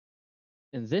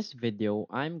In this video,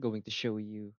 I'm going to show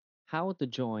you how to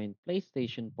join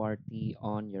PlayStation Party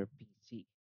on your PC.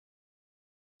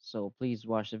 So please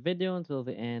watch the video until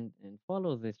the end and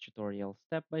follow this tutorial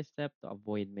step by step to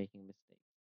avoid making mistakes.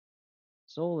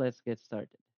 So let's get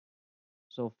started.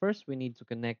 So first we need to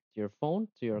connect your phone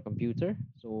to your computer.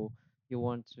 So you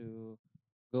want to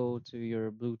go to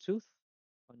your Bluetooth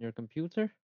on your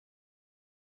computer,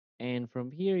 and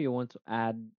from here you want to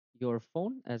add your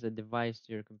phone as a device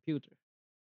to your computer.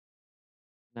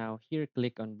 Now here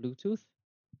click on Bluetooth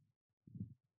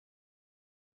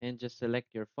and just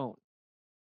select your phone.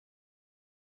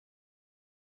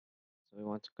 So we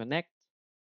want to connect.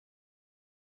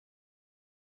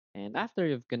 And after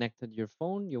you've connected your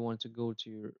phone, you want to go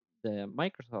to the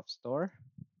Microsoft Store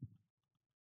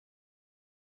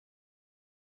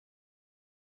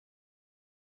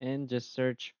and just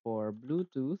search for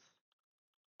Bluetooth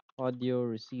audio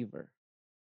receiver.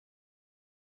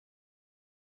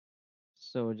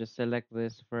 So just select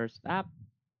this first app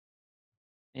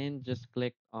and just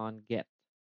click on Get.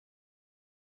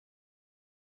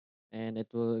 And it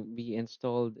will be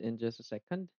installed in just a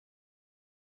second.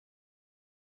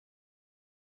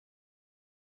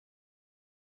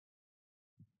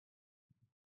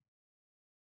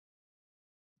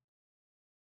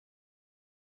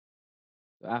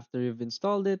 So after you've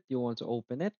installed it, you want to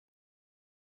open it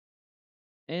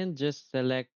and just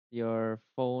select your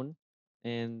phone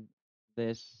in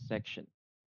this section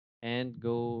and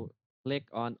go click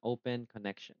on Open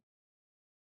Connection.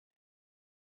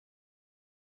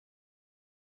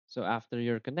 So after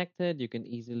you're connected, you can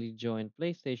easily join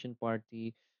PlayStation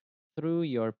Party through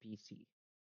your PC.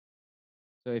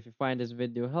 So if you find this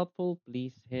video helpful,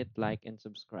 please hit like and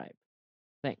subscribe.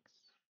 Thanks.